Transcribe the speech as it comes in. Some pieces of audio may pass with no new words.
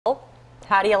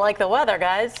How do you like the weather,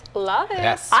 guys? Love it.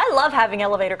 Yes. I love having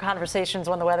elevator conversations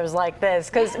when the weather's like this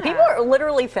because people are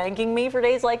literally thanking me for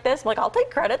days like this. I'm like, I'll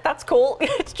take credit. That's cool.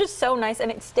 It's just so nice.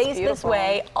 And it stays this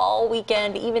way all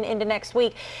weekend, even into next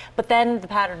week. But then the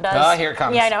pattern does. Oh, here it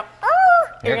comes. Yeah, I know.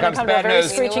 Here You're going to come to a bad very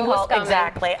news. screeching halt.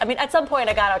 Exactly. I mean, at some point,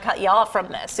 I got to cut you off from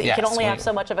this. You Yes, can only have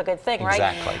so much of a good thing, right?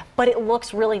 Exactly. But it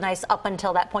looks really nice up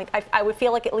until that point. I would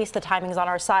feel like at least the timing's on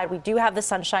our side. We do have the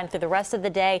sunshine through the rest of the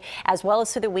day, as well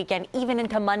as through the weekend, even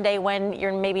into Monday when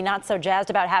you're maybe not so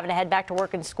jazzed about having to head back to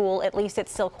work and school. At least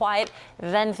it's still quiet.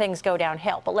 Then things go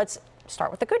downhill. But let's start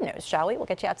with the good news, shall we? We'll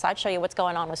get you outside, show you what's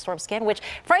going on with storm scan, which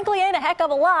frankly ain't a heck of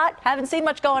a lot. Haven't seen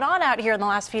much going on out here in the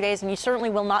last few days, and you certainly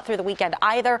will not through the weekend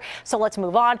either. So let's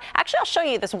move on. Actually, I'll show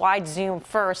you this wide zoom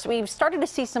first. We've started to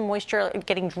see some moisture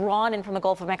getting drawn in from the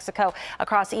Gulf of Mexico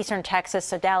across eastern Texas,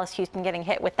 so Dallas, Houston getting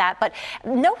hit with that. But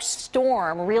no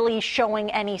storm really showing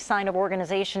any sign of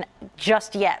organization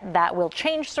just yet. That will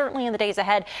change certainly in the days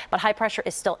ahead, but high pressure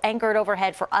is still anchored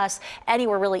overhead for us.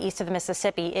 Anywhere really east of the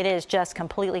Mississippi, it is just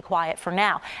completely quiet for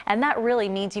now. And that really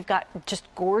means you've got just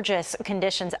gorgeous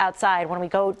conditions outside when we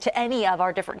go to any of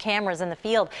our different cameras in the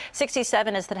field.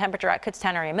 67 is the temperature at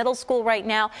Kutztown Area Middle School right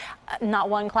now. Not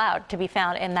one cloud to be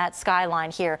found in that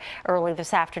skyline here early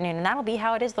this afternoon. And that'll be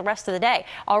how it is the rest of the day.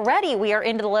 Already we are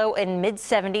into the low and mid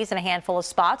 70s in a handful of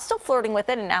spots, still flirting with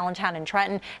it in Allentown and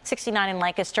Trenton, 69 in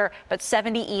Lancaster, but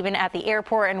 70 even at the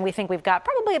airport. And we think we've got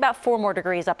probably about 4 more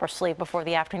degrees up our sleeve before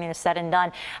the afternoon is said and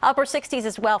done. Upper 60s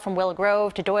as well from Willow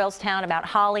Grove to Doylestown, about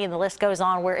Holly, and the list goes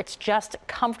on, where it's just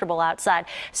comfortable outside.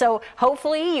 So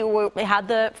hopefully you had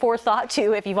the forethought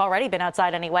to, if you've already been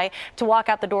outside anyway, to walk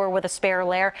out the door with a spare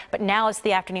layer. But now as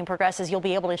the afternoon progresses, you'll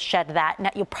be able to shed that. Now,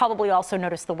 you'll probably also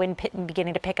notice the wind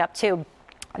beginning to pick up too.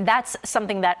 That's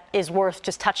something that is worth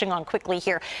just touching on quickly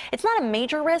here. It's not a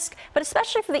major risk, but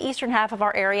especially for the eastern half of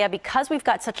our area, because we've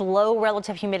got such low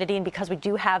relative humidity and because we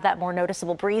do have that more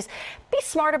noticeable breeze, be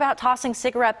smart about tossing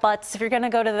cigarette butts. If you're going to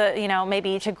go to the,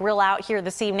 maybe to grill out here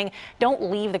this evening, don't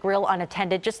leave the grill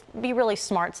unattended. Just be really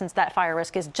smart since that fire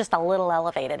risk is just a little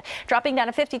elevated. Dropping down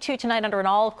to 52 tonight under an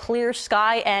all clear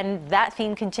sky, and that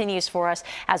theme continues for us,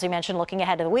 as we mentioned, looking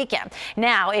ahead to the weekend.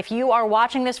 Now, if you are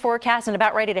watching this forecast and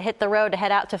about ready to hit the road to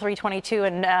head out to 322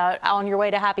 and on your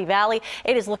way to Happy Valley,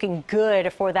 it is looking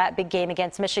good for that big game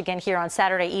against Michigan here on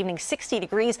Saturday evening. 60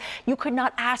 degrees. You could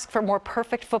not ask for more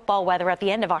perfect football weather at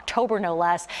the end of October, no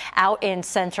less, out in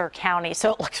Centre County.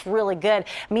 So it looks really good.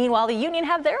 Meanwhile, the Union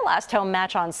have their last home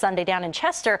match on Sunday down in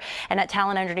Chester, and at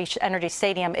Talon Energy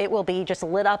Stadium, it will be just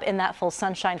lit up in that full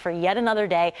sunshine for yet another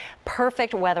day.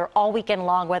 Perfect weather all weekend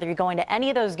long, whether you're going to any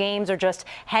of those games or just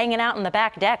hanging out in the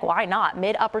back deck. Why not?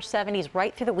 Mid upper 70s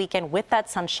right through the weekend with that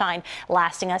sunshine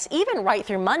lasting us even right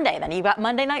through Monday. Then you've got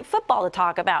Monday Night Football to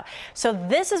talk about. So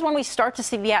this is when we start to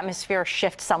see the atmosphere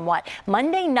shift somewhat.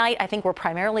 Monday night, I think we're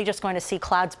primarily just going to see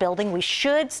clouds building. We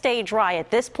should stay dry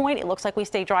at this point. It looks like we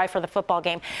stay dry for the football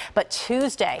game. But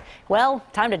Tuesday, well,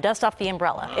 time to dust off the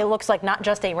umbrella. It looks like not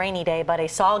just a rainy day, but a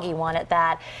soggy one at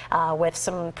that, with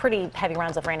some pretty heavy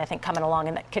rounds of rain, I think, coming along,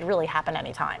 and that could really happen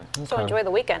anytime. So enjoy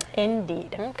the weekend.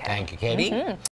 Indeed. Okay. Thank you, Katie.